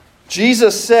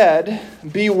Jesus said,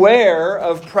 "Beware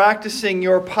of practicing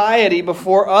your piety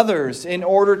before others in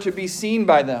order to be seen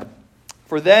by them,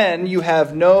 for then you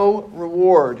have no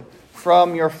reward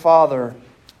from your Father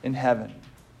in heaven."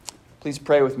 Please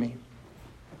pray with me.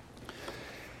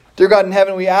 Dear God in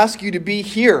heaven, we ask you to be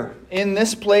here in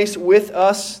this place with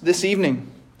us this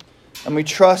evening. And we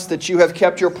trust that you have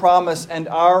kept your promise and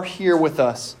are here with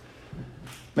us.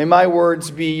 May my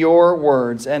words be your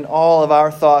words and all of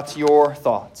our thoughts your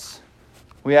thoughts.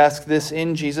 We ask this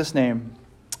in Jesus' name.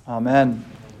 Amen.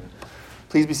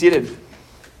 Please be seated.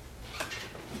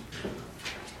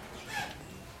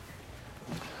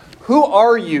 Who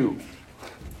are you?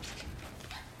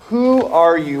 Who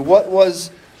are you? What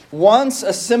was once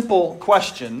a simple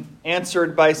question,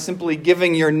 answered by simply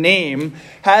giving your name,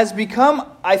 has become,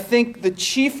 I think, the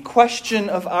chief question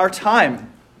of our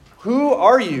time. Who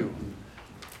are you?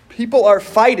 People are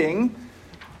fighting,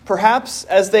 perhaps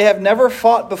as they have never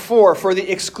fought before, for the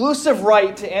exclusive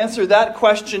right to answer that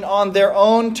question on their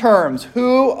own terms.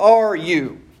 Who are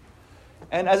you?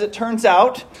 And as it turns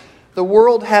out, the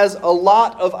world has a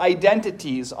lot of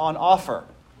identities on offer.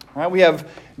 Right? We have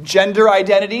gender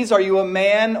identities. Are you a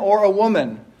man or a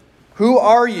woman? Who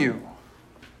are you?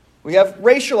 We have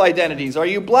racial identities. Are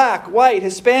you black, white,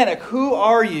 Hispanic? Who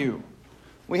are you?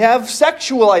 We have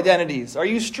sexual identities. Are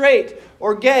you straight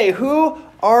or gay? Who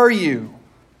are you?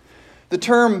 The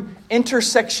term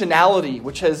intersectionality,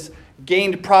 which has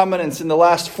gained prominence in the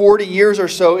last 40 years or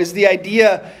so, is the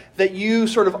idea that you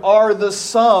sort of are the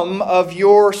sum of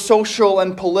your social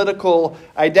and political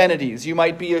identities. You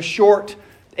might be a short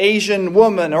Asian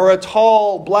woman or a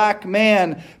tall black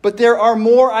man, but there are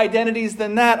more identities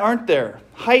than that, aren't there?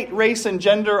 Height, race, and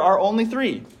gender are only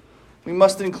three. We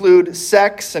must include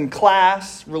sex and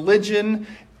class, religion,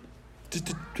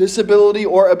 disability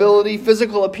or ability,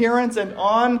 physical appearance, and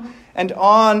on and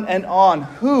on and on.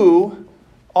 Who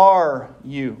are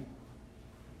you?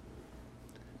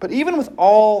 But even with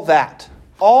all that,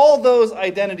 all those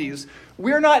identities,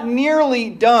 we're not nearly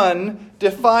done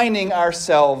defining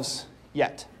ourselves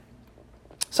yet.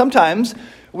 Sometimes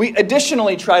we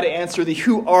additionally try to answer the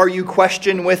who are you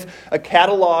question with a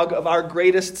catalog of our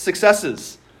greatest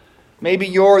successes. Maybe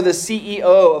you're the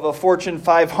CEO of a Fortune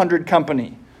 500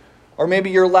 company, or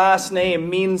maybe your last name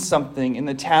means something in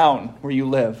the town where you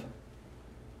live.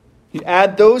 You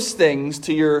add those things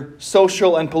to your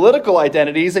social and political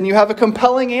identities, and you have a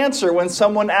compelling answer when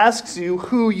someone asks you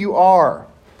who you are.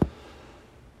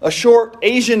 A short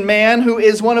Asian man who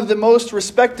is one of the most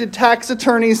respected tax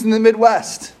attorneys in the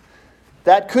Midwest.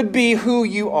 That could be who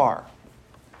you are.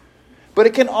 But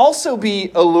it can also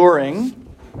be alluring,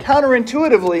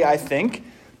 counterintuitively, I think,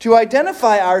 to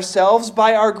identify ourselves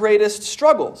by our greatest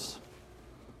struggles.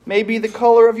 Maybe the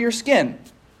color of your skin,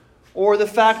 or the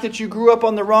fact that you grew up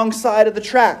on the wrong side of the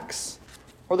tracks,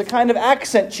 or the kind of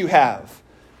accent you have,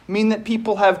 mean that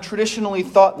people have traditionally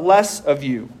thought less of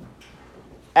you.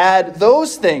 Add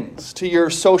those things to your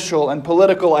social and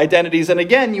political identities, and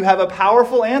again, you have a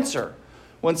powerful answer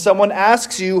when someone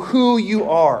asks you who you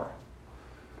are.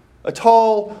 A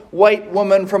tall, white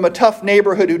woman from a tough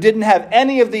neighborhood who didn't have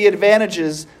any of the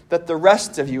advantages that the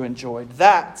rest of you enjoyed.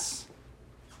 That's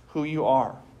who you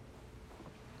are.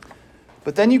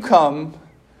 But then you come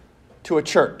to a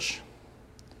church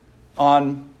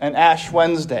on an Ash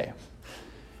Wednesday,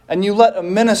 and you let a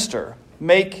minister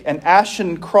make an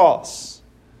ashen cross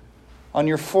on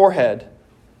your forehead,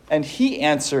 and he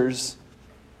answers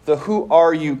the who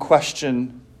are you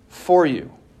question for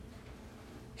you.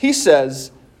 He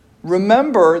says,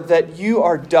 "Remember that you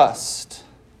are dust,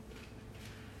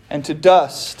 and to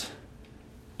dust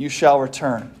you shall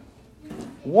return."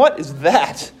 What is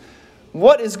that?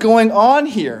 What is going on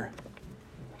here?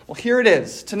 Well, here it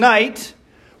is. Tonight,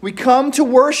 we come to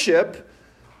worship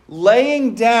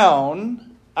laying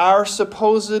down our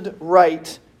supposed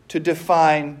right to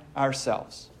define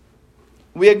ourselves.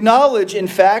 We acknowledge, in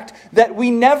fact, that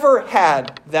we never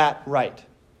had that right.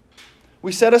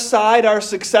 We set aside our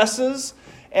successes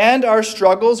and our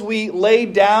struggles. We lay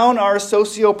down our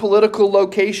socio-political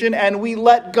location, and we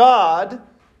let God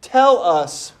tell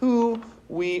us who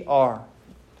we are.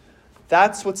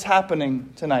 That's what's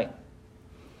happening tonight.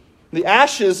 The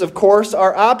ashes, of course,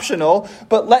 are optional,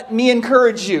 but let me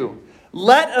encourage you.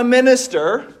 Let a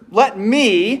minister, let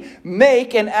me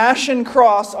make an ashen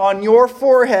cross on your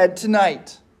forehead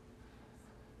tonight.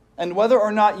 And whether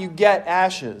or not you get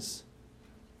ashes,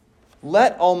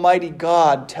 let Almighty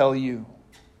God tell you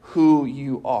who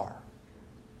you are.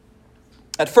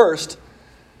 At first,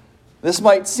 this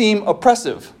might seem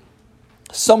oppressive.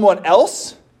 Someone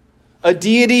else, a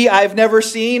deity I've never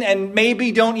seen and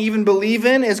maybe don't even believe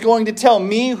in, is going to tell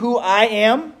me who I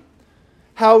am?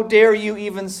 How dare you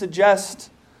even suggest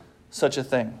such a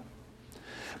thing?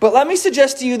 But let me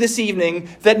suggest to you this evening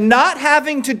that not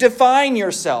having to define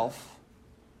yourself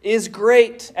is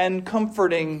great and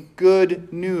comforting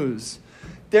good news.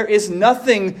 There is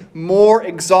nothing more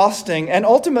exhausting and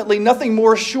ultimately nothing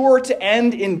more sure to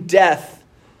end in death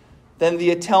than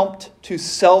the attempt to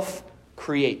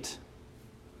self-create.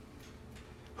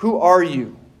 Who are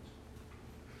you?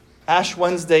 Ash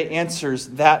Wednesday answers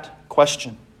that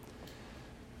question.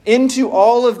 Into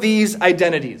all of these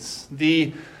identities,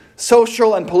 the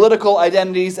social and political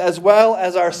identities, as well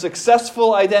as our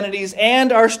successful identities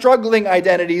and our struggling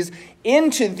identities,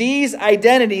 into these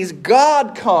identities,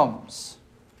 God comes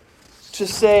to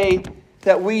say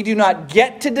that we do not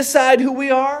get to decide who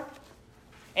we are,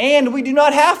 and we do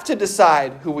not have to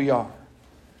decide who we are.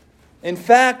 In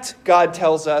fact, God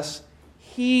tells us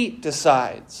He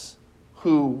decides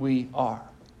who we are.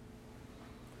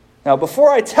 Now,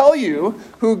 before I tell you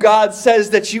who God says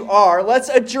that you are, let's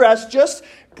address just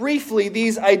briefly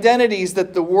these identities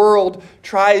that the world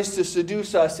tries to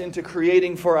seduce us into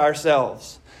creating for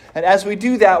ourselves. And as we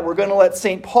do that, we're going to let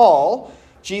St. Paul,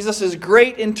 Jesus'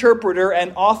 great interpreter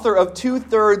and author of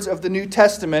 2/3 of the New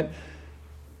Testament,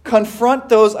 confront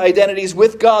those identities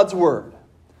with God's word.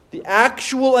 The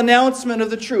actual announcement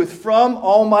of the truth from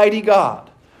Almighty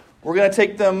God. We're going to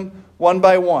take them one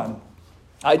by one.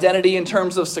 Identity in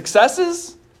terms of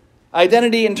successes,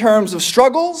 identity in terms of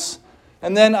struggles,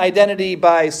 and then identity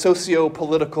by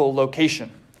socio-political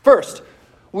location. First,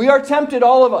 we are tempted,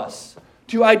 all of us,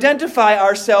 to identify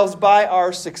ourselves by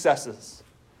our successes.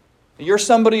 You're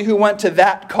somebody who went to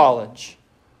that college,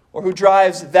 or who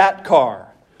drives that car,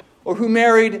 or who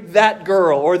married that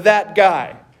girl or that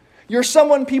guy. You're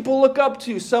someone people look up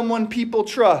to, someone people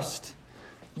trust.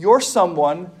 You're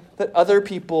someone that other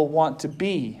people want to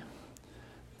be.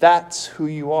 That's who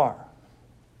you are.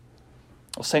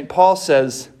 Well, St. Paul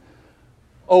says,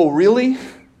 oh, really?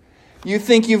 You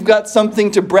think you've got something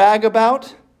to brag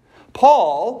about?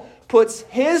 Paul puts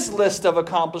his list of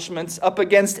accomplishments up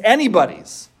against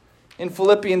anybody's in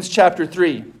Philippians chapter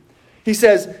 3. He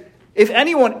says, if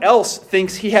anyone else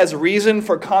thinks he has reason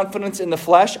for confidence in the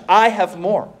flesh, I have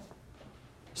more.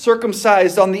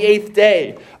 Circumcised on the 8th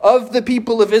day, of the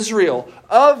people of Israel,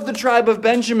 of the tribe of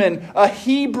Benjamin, a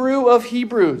Hebrew of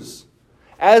Hebrews.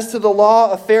 As to the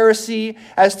law, a Pharisee.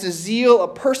 As to zeal, a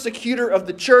persecutor of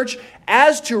the church.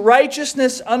 As to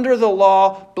righteousness under the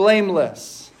law,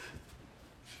 blameless.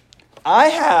 I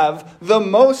have the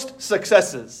most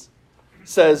successes,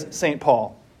 says St.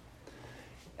 Paul.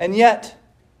 And yet,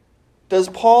 does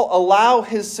Paul allow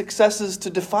his successes to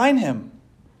define him?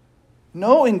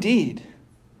 No, indeed.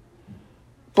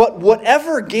 But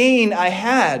whatever gain I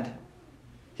had,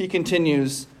 he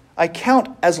continues, I count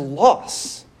as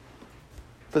loss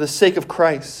for the sake of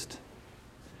Christ.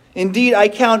 Indeed, I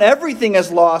count everything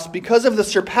as loss because of the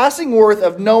surpassing worth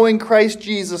of knowing Christ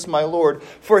Jesus my Lord.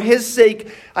 For his sake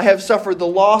I have suffered the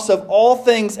loss of all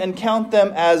things and count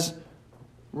them as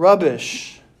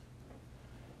rubbish,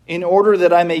 in order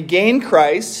that I may gain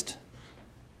Christ,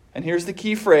 and here's the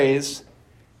key phrase,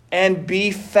 and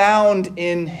be found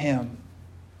in him.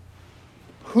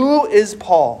 Who is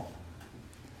Paul?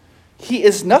 He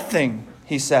is nothing,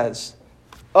 he says,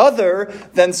 other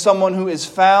than someone who is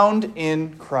found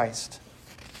in Christ.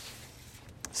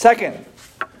 Second,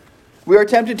 we are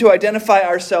tempted to identify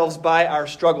ourselves by our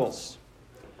struggles.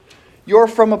 You're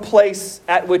from a place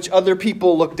at which other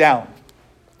people look down.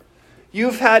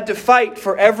 You've had to fight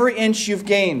for every inch you've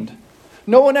gained.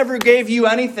 No one ever gave you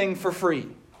anything for free.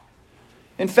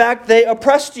 In fact, they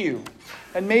oppressed you.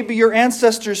 And maybe your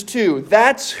ancestors too.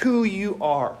 That's who you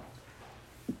are.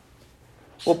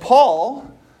 Well,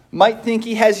 Paul might think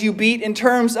he has you beat in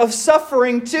terms of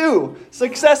suffering too.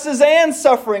 Successes and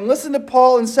suffering. Listen to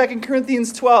Paul in 2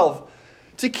 Corinthians 12.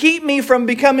 To keep me from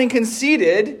becoming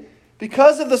conceited,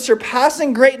 because of the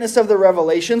surpassing greatness of the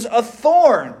revelations, a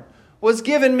thorn was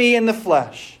given me in the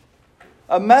flesh.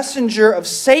 A messenger of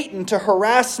Satan to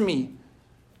harass me,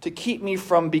 to keep me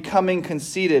from becoming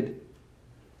conceited.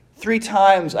 3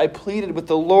 times I pleaded with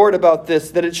the Lord about this,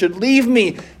 that it should leave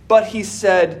me. But he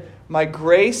said, my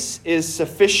grace is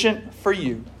sufficient for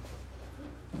you,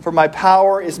 for my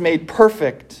power is made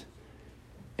perfect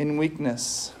in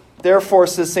weakness. Therefore,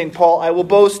 says St. Paul, I will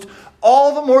boast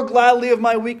all the more gladly of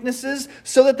my weaknesses,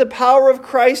 so that the power of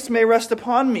Christ may rest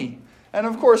upon me. And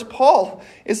of course, Paul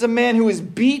is a man who is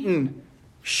beaten,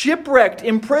 shipwrecked,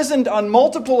 imprisoned on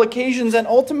multiple occasions, and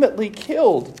ultimately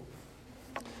killed.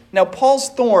 Now, Paul's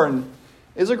thorn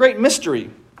is a great mystery.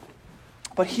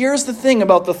 But here's the thing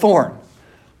about the thorn.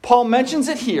 Paul mentions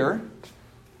it here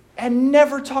and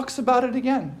never talks about it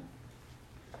again.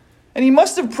 And And he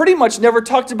must have pretty much never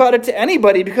talked about it to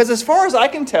anybody, because as far as I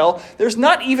can tell, there's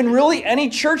not even really any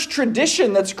church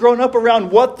tradition that's grown up around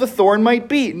what the thorn might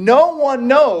be. No one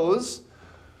knows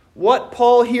what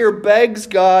Paul here begs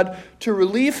God to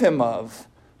relieve him of,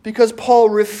 because Paul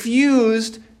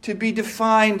refused to be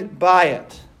defined by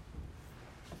it.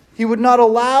 He would not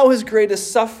allow his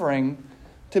greatest suffering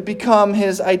to become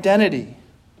his identity.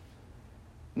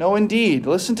 No, indeed.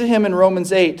 Listen to him in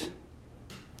Romans 8.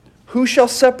 Who shall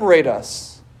separate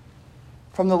us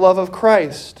from the love of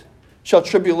Christ? Shall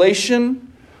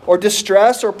tribulation, or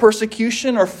distress, or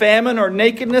persecution, or famine, or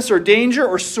nakedness, or danger,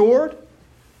 or sword?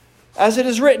 As it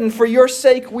is written, for your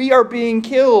sake we are being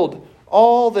killed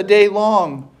all the day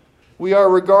long. We are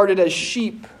regarded as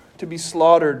sheep to be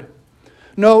slaughtered.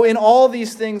 No, in all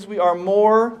these things we are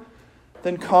more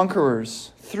than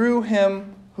conquerors through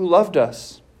him who loved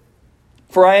us.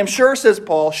 For I am sure, says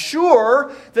Paul,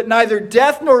 sure that neither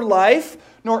death nor life,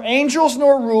 nor angels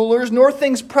nor rulers, nor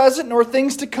things present, nor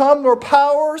things to come, nor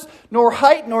powers, nor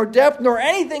height, nor depth, nor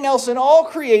anything else in all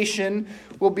creation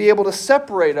will be able to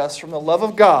separate us from the love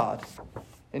of God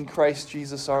in Christ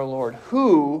Jesus our Lord.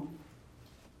 Who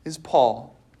is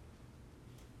Paul?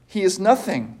 He is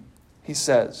nothing, he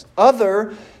says,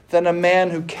 other than a man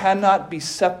who cannot be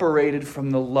separated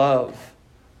from the love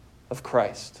of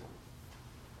Christ.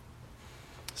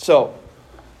 So,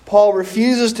 Paul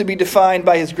refuses to be defined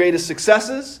by his greatest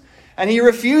successes, and he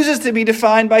refuses to be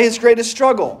defined by his greatest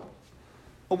struggle.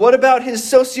 Well, what about his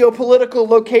socio-political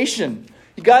location?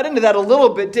 He got into that a little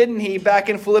bit, didn't he, back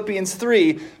in Philippians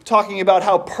 3, talking about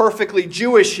how perfectly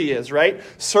Jewish he is, right?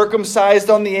 Circumcised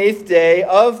on the 8th day,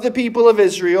 of the people of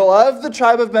Israel, of the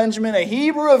tribe of Benjamin, a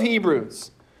Hebrew of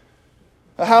Hebrews.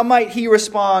 How might he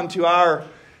respond to our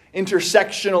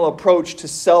intersectional approach to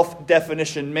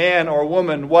self-definition, man or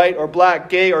woman, white or black,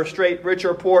 gay or straight, rich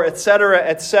or poor,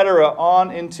 etc.,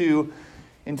 on into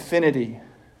infinity?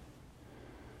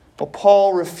 Well,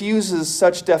 Paul refuses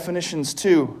such definitions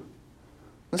too.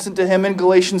 Listen to him in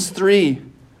Galatians 3.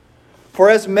 For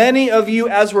as many of you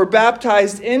as were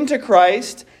baptized into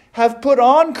Christ have put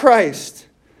on Christ.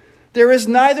 There is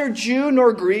neither Jew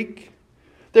nor Greek.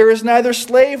 There is neither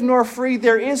slave nor free.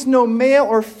 There is no male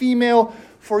or female,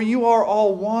 for you are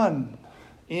all one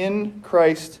in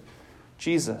Christ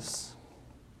Jesus.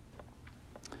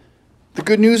 The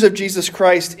good news of Jesus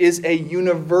Christ is a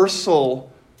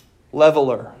universal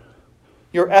leveler.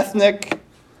 Your ethnic,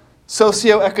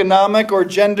 socioeconomic, or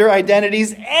gender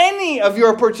identities, any of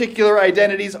your particular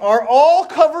identities, are all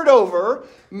covered over,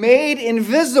 made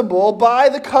invisible by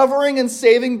the covering and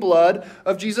saving blood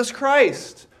of Jesus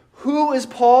Christ. Who is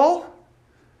Paul?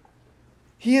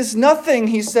 He is nothing,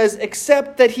 he says,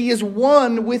 except that he is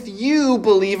one with you,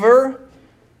 believer,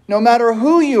 no matter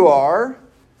who you are,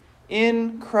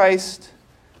 in Christ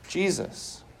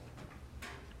Jesus.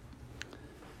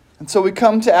 And so we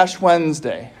come to Ash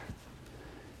Wednesday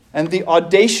and the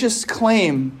audacious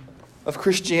claim of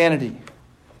Christianity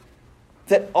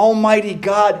that Almighty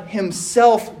God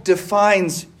himself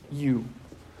defines you.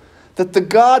 That the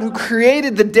God who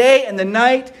created the day and the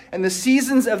night and the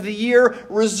seasons of the year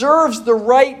reserves the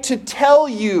right to tell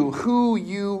you who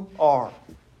you are.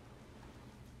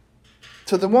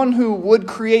 To the one who would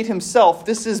create himself,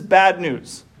 this is bad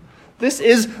news. This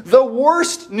is the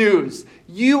worst news.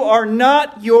 You are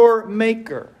not your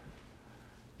maker.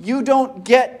 You don't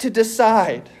get to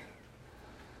decide.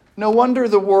 No wonder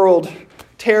the world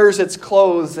tears its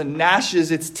clothes and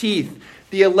gnashes its teeth.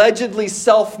 The allegedly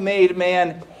self-made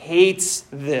man hates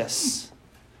this.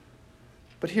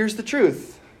 But here's the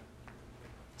truth.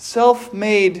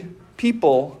 Self-made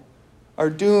people are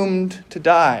doomed to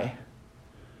die.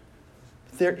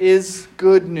 There is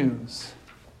good news.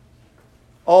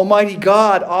 Almighty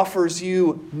God offers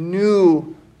you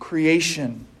new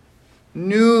creation,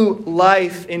 new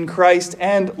life in Christ,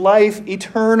 and life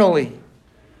eternally.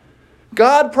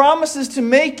 God promises to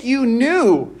make you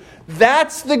new.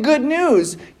 That's the good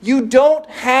news. You don't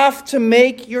have to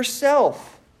make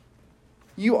yourself.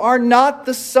 You are not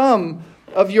the sum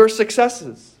of your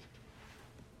successes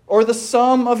or the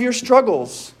sum of your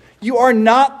struggles. You are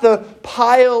not the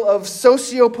pile of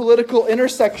socio-political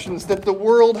intersections that the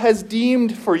world has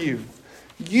deemed for you.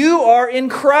 You are in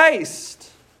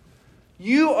Christ.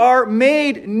 You are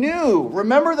made new.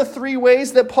 Remember the three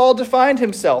ways that Paul defined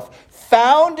himself.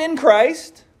 Found in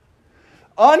Christ,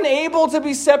 unable to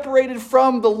be separated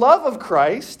from the love of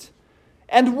Christ,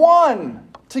 and one,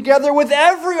 together with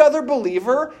every other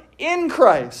believer, in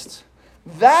Christ.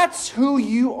 That's who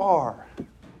you are.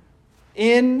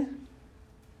 In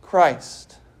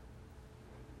Christ.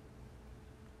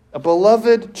 A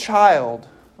beloved child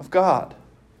of God.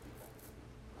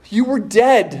 You were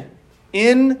dead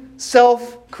in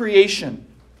self-creation,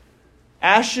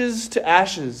 ashes to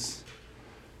ashes,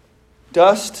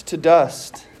 dust to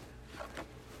dust.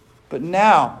 But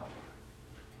now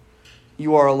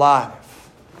you are alive.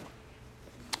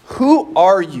 Who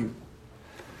are you?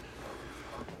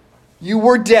 You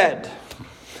were dead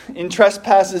in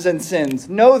trespasses and sins.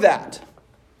 Know that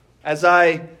as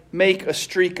I make a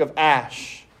streak of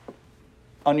ash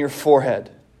on your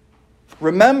forehead.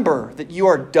 Remember that you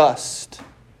are dust,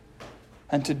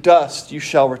 and to dust you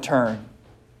shall return.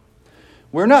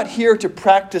 We're not here to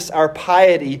practice our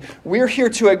piety. We're here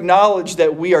to acknowledge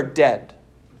that we are dead.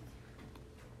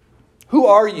 Who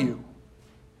are you?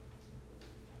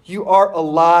 You are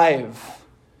alive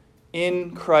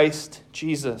in Christ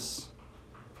Jesus.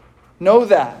 Know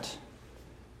that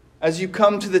as you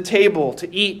come to the table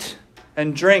to eat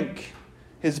and drink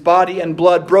his body and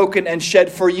blood broken and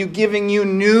shed for you, giving you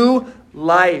new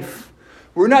life.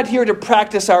 We're not here to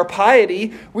practice our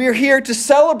piety. We are here to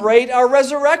celebrate our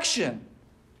resurrection.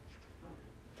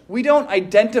 We don't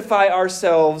identify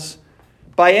ourselves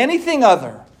by anything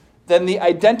other than the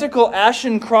identical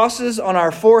ashen crosses on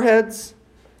our foreheads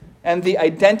and the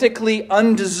identically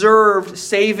undeserved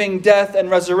saving death and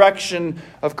resurrection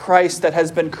of Christ that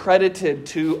has been credited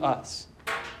to us.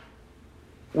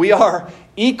 We are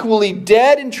equally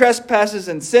dead in trespasses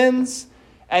and sins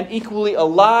and equally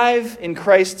alive in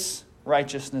Christ's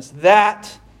righteousness.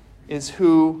 That is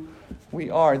who we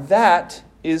are. That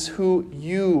is who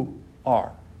you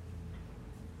are.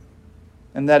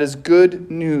 And that is good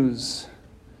news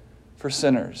for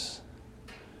sinners.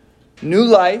 New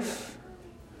life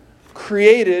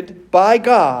created by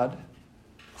God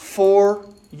for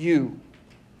you.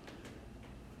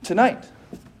 Tonight,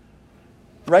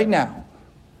 right now,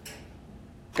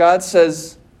 God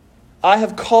says, I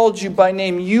have called you by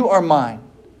name. You are mine.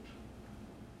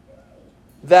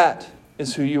 That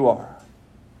is who you are.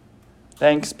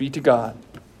 Thanks be to God.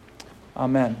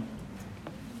 Amen.